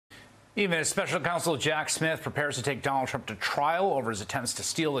Even as special counsel Jack Smith prepares to take Donald Trump to trial over his attempts to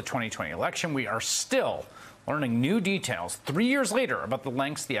steal the 2020 election, we are still learning new details 3 years later about the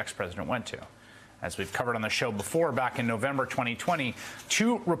lengths the ex-president went to. As we've covered on the show before, back in November 2020,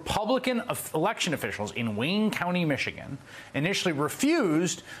 two Republican election officials in Wayne County, Michigan, initially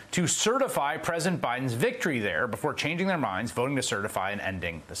refused to certify President Biden's victory there before changing their minds, voting to certify and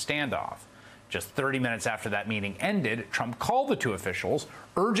ending the standoff. Just 30 minutes after that meeting ended, Trump called the two officials,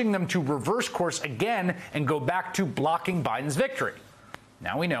 urging them to reverse course again and go back to blocking Biden's victory.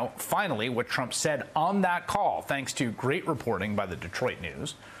 Now we know, finally, what Trump said on that call, thanks to great reporting by the Detroit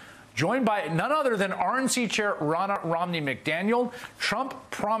News. Joined by none other than RNC chair Ronna Romney McDaniel, Trump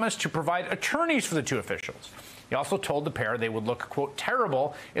promised to provide attorneys for the two officials. He also told the pair they would look, quote,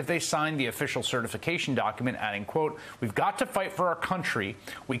 terrible if they signed the official certification document, adding, quote, we've got to fight for our country.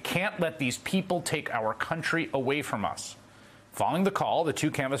 We can't let these people take our country away from us. Following the call, the two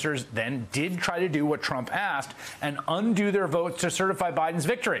canvassers then did try to do what Trump asked and undo their votes to certify Biden's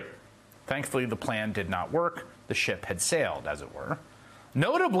victory. Thankfully, the plan did not work. The ship had sailed, as it were.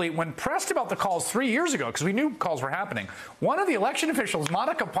 Notably, when pressed about the calls 3 years ago, because we knew calls were happening, one of the election officials,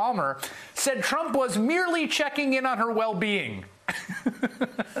 Monica Palmer, said Trump was merely checking in on her well-being.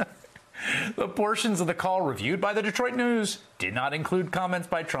 The portions of the call reviewed by the Detroit News did not include comments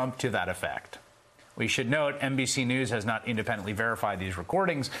by Trump to that effect. We should note NBC News has not independently verified these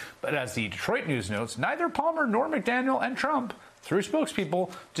recordings, but as the Detroit News notes, neither Palmer nor McDaniel and Trump, through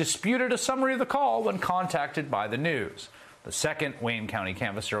spokespeople, disputed a summary of the call when contacted by the news. The second Wayne County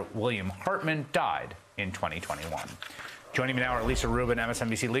canvasser, William Hartman, died in 2021. Joining me now are Lisa Rubin,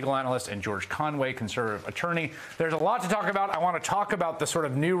 MSNBC legal analyst, and George Conway, conservative attorney. There's a lot to talk about. I want to talk about the sort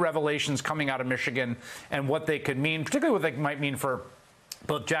of new revelations coming out of Michigan and what they could mean, particularly what they might mean for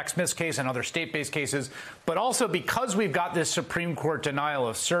both Jack Smith's case and other state-based cases, but also because we've got this Supreme Court denial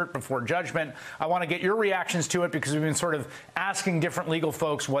of cert before judgment, I want to get your reactions to it because we've been sort of asking different legal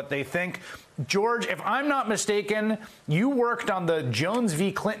folks what they think. George, if I'm not mistaken, you worked on the Jones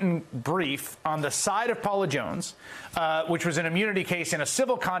v. Clinton brief on the side of Paula Jones, which was an immunity case in a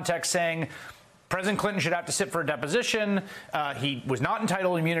civil context saying President Clinton should have to sit for a deposition. He was not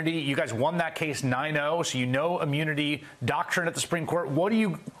entitled to immunity. You guys won that case 9-0, so you know immunity doctrine at the Supreme Court. What do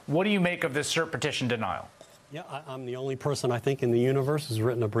you make of this cert petition denial? Yeah, I'm the only person, I think, in the universe who's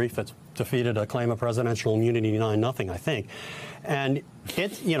written a brief that's defeated a claim of presidential immunity 9-0, I think. And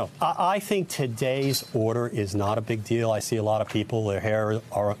I think today's order is not a big deal. I see a lot of people, their hair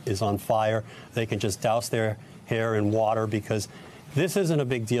is on fire. They can just douse their hair in water because this isn't a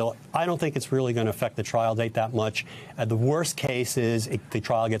big deal. I don't think it's really going to affect the trial date that much. The worst case is the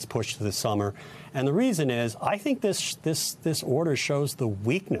trial gets pushed to the summer. And the reason is, I think this order shows the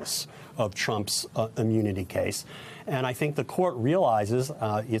weakness of Trump's immunity case. And I think the court realizes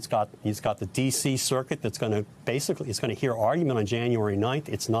he's got the D.C. circuit that's going to it's going to hear argument on January 9th.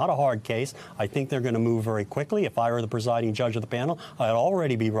 It's not a hard case. I think they're going to move very quickly. If I were the presiding judge of the panel, I'd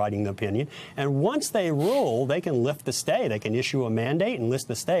already be writing the opinion. And once they rule, they can lift the stay. They can issue a mandate and lift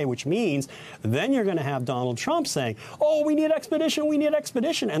the stay, which means then you're going to have Donald Trump saying, oh, we need expedition, we need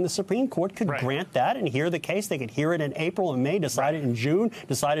expedition. And the Supreme Court could grant that and hear the case. They could hear it in April and May, decide it in June,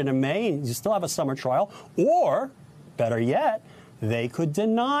 decide it in May, and you still have a summer trial. Or, better yet, they could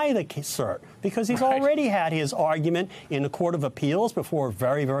deny the cert because he's already had his argument in the Court of Appeals before a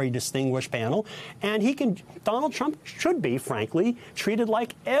very, very distinguished panel. And Donald Trump should be, frankly, treated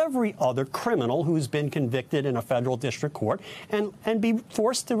like every other criminal who's been convicted in a federal district court and be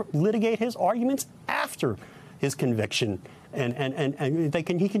forced to litigate his arguments after his conviction. And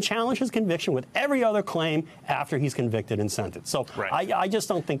he can challenge his conviction with every other claim after he's convicted and sentenced. So I just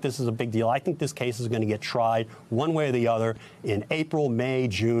don't think this is a big deal. I think this case is going to get tried one way or the other in April, May,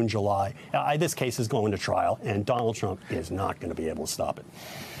 June, July. This case is going to trial, and Donald Trump is not going to be able to stop it.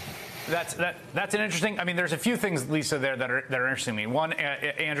 That's an interesting. I mean, there's a few things, Lisa, there that are interesting to me. One,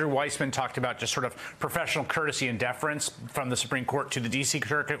 Andrew Weissman talked about just sort of professional courtesy and deference from the Supreme Court to the D.C.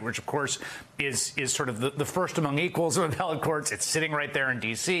 Circuit, which, of course, is sort of the first among equals of appellate courts. It's sitting right there in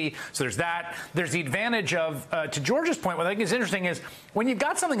D.C. So there's that. There's the advantage of, to George's point, what I think is interesting is when you've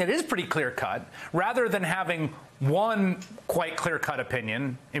got something that is pretty clear-cut, rather than having one quite clear-cut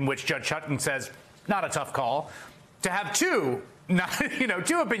opinion in which Judge Hutton says, not a tough call, to have two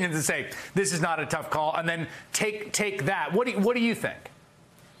opinions and say this is not a tough call, and then take that. What do you think?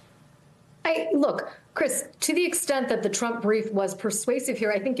 Look, Chris, to the extent that the Trump brief was persuasive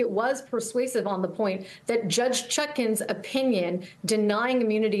here, I think it was persuasive on the point that Judge Chutkan's opinion denying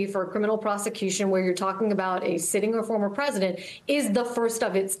immunity for criminal prosecution, where you're talking about a sitting or former president, is the first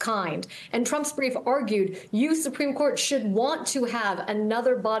of its kind. And Trump's brief argued, you, Supreme Court, should want to have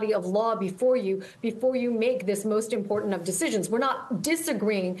another body of law before you make this most important of decisions. We're not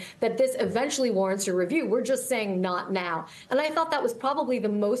disagreeing that this eventually warrants your review. We're just saying not now. And I thought that was probably the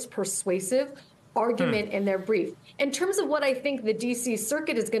most persuasive argument in their brief. In terms of what I think the D.C.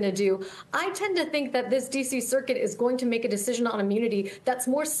 Circuit is going to do, I tend to think that this D.C. Circuit is going to make a decision on immunity that's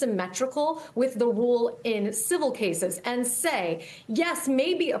more symmetrical with the rule in civil cases and say, yes,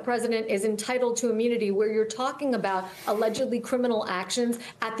 maybe a president is entitled to immunity where you're talking about allegedly criminal actions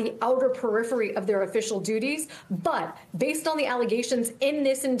at the outer periphery of their official duties. But based on the allegations in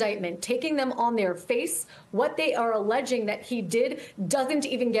this indictment, taking them on their face, what they are alleging that he did doesn't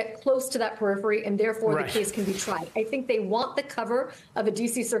even get close to that periphery, and therefore the case can be tried. I think they want the cover of a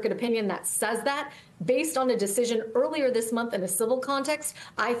D.C. Circuit opinion that says that, based on a decision earlier this month in a civil context.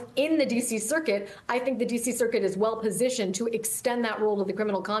 In the D.C. Circuit, I think the D.C. Circuit is well positioned to extend that rule to the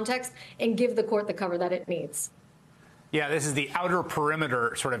criminal context and give the court the cover that it needs. Yeah, this is the outer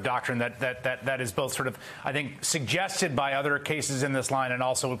perimeter sort of doctrine that is both sort of, I think, suggested by other cases in this line and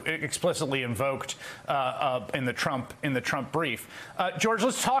also explicitly invoked in the Trump brief. George,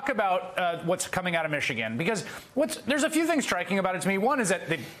 let's talk about what's coming out of Michigan, because there's a few things striking about it to me. One is that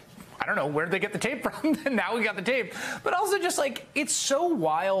I don't know where they get the tape from. Now we got the tape. But also just like, it's so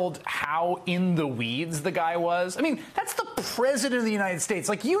wild how in the weeds the guy was. I mean, that's the president of the United States.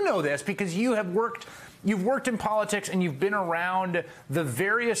 Like, you know this because you've worked in politics and you've been around the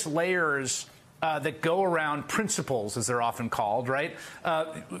various layers that go around principals, as they're often called, right?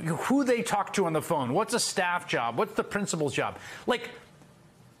 Who they talk to on the phone. What's a staff job? What's the principal's job? Like,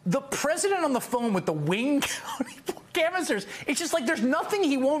 the president on the phone with the Wayne County canvassers, it's just like there's nothing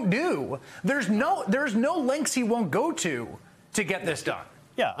he won't do. There's no lengths he won't go to get this done.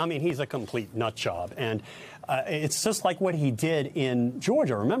 Yeah, I mean, he's a complete nut job. And it's just like what he did in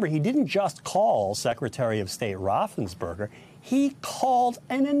Georgia. Remember, he didn't just call Secretary of State Raffensperger. He called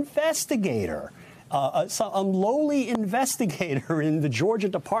an investigator. A lowly investigator in the Georgia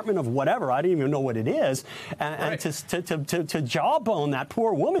Department of whatever, I don't even know what it is, and to jawbone that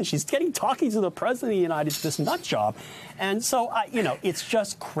poor woman. She's talking to the president of the United States, this nut job. And so, it's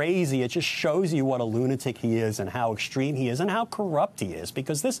just crazy. It just shows you what a lunatic he is and how extreme he is and how corrupt he is,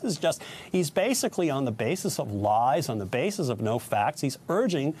 because this is just, he's basically on the basis of lies, on the basis of no facts. He's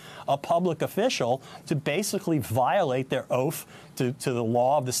urging a public official to basically violate their oath to the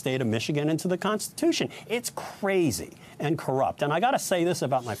law of the state of Michigan and to the Constitution. It's crazy and corrupt. And I got to say this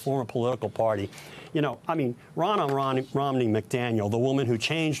about my former political party. Ronna Romney McDaniel, the woman who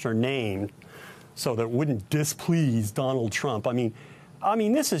changed her name so that it wouldn't displease Donald Trump. I mean,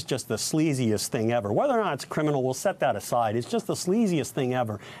 this is just the sleaziest thing ever. Whether or not it's criminal, we'll set that aside. It's just the sleaziest thing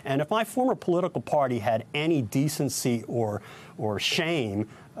ever. And if my former political party had any decency or shame,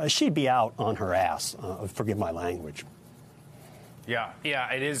 she'd be out on her ass. Forgive my language. Yeah,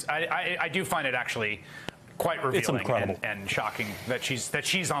 it is. I do find it actually quite revealing and shocking that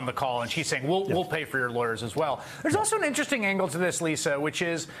she's on the call and she's saying we'll pay for your lawyers as well. There's also an interesting angle to this, Lisa, which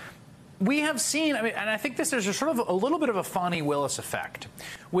is we have seen, and I think there's sort of a little bit of a Fani Willis effect,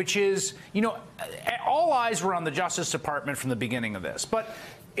 which is, all eyes were on the Justice Department from the beginning of this, but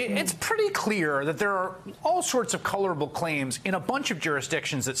it's pretty clear that there are all sorts of colorable claims in a bunch of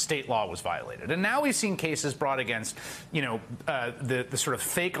jurisdictions that state law was violated. And now we've seen cases brought against, the sort of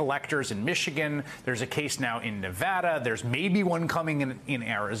fake electors in Michigan. There's a case now in Nevada. There's maybe one coming in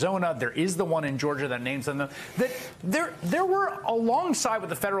Arizona. There is the one in Georgia that names them. That there were, alongside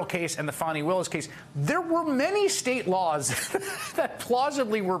with the federal case and the Fani Willis case, there were many state laws that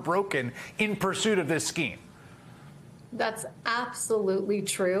plausibly were broken in pursuit of this scheme. That's absolutely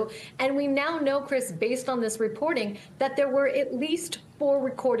true. And we now know, Chris, based on this reporting, that there were at least 4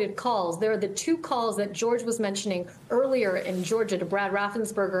 recorded calls. There are the 2 calls that George was mentioning earlier in Georgia to Brad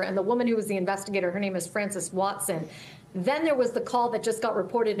Raffensperger, and the woman who was the investigator, her name is Frances Watson. Then there was the call that just got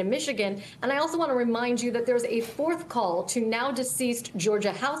reported in Michigan. And I also want to remind you that there's a 4th call to now deceased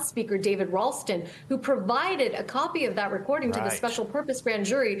Georgia House Speaker David Ralston, who provided a copy of that recording to the special purpose grand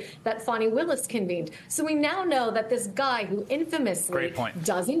jury that Fani Willis convened. So we now know that this guy who infamously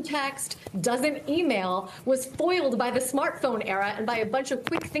doesn't text, doesn't email, was foiled by the smartphone era and by a bunch of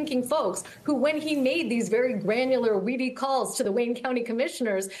quick thinking folks who, when he made these very granular, weedy calls to the Wayne County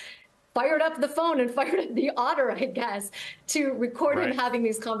commissioners, fired up the phone and fired up the otter, I guess, to record him having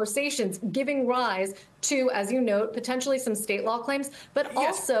these conversations, giving rise to, as you note, potentially some state law claims, but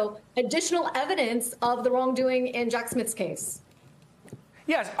also additional evidence of the wrongdoing in Jack Smith's case.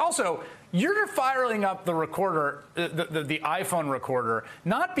 Yes. Also, you're firing up the recorder, the iPhone recorder,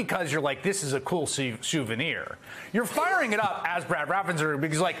 not because you're like, this is a cool souvenir. You're firing it up, as Brad Raffensperger,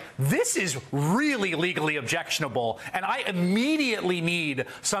 because like, this is really legally objectionable, and I immediately need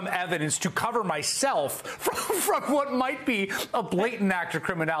some evidence to cover myself from what might be a blatant act of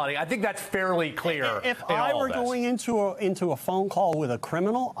criminality. I think that's fairly clear. If I were going into a phone call with a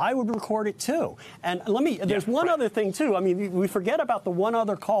criminal, I would record it too. And there's one other thing too. I mean, we forget about the one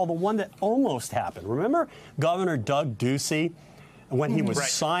other call, the one that almost happened. Remember Governor Doug Ducey, when he was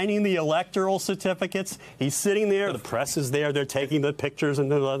signing the electoral certificates? He's sitting there, the press is there, they're taking the pictures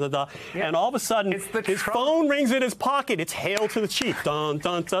and and all of a sudden his phone rings in his pocket. It's hail to the chief. Dun,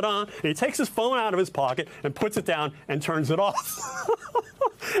 dun, dun, dun. And he takes his phone out of his pocket and puts it down and turns it off.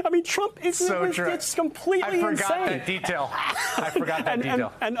 I mean, Trump is it's completely insane. I forgot that detail. I forgot that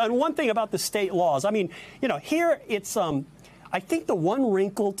detail. And one thing about the state laws, I mean, here it's I think the one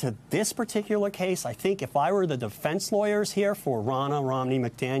wrinkle to this particular case, I think if I were the defense lawyers here for Ronna, Romney,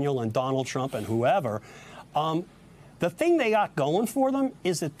 McDaniel, and Donald Trump and whoever, the thing they got going for them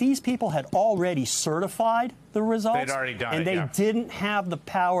is that these people had already certified the results. They'd already done and they didn't have the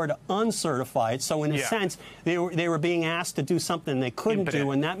power to uncertify it. So in a sense, they were being asked to do something they couldn't do,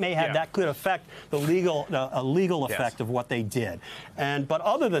 and that may have that could affect the legal effect of what they did. But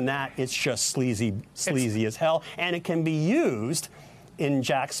other than that, it's just sleazy as hell, and it can be used in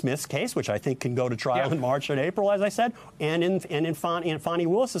Jack Smith's case, which I think can go to trial in March and April, as I said, and in Fani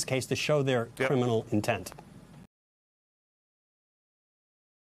Willis's case to show their criminal intent.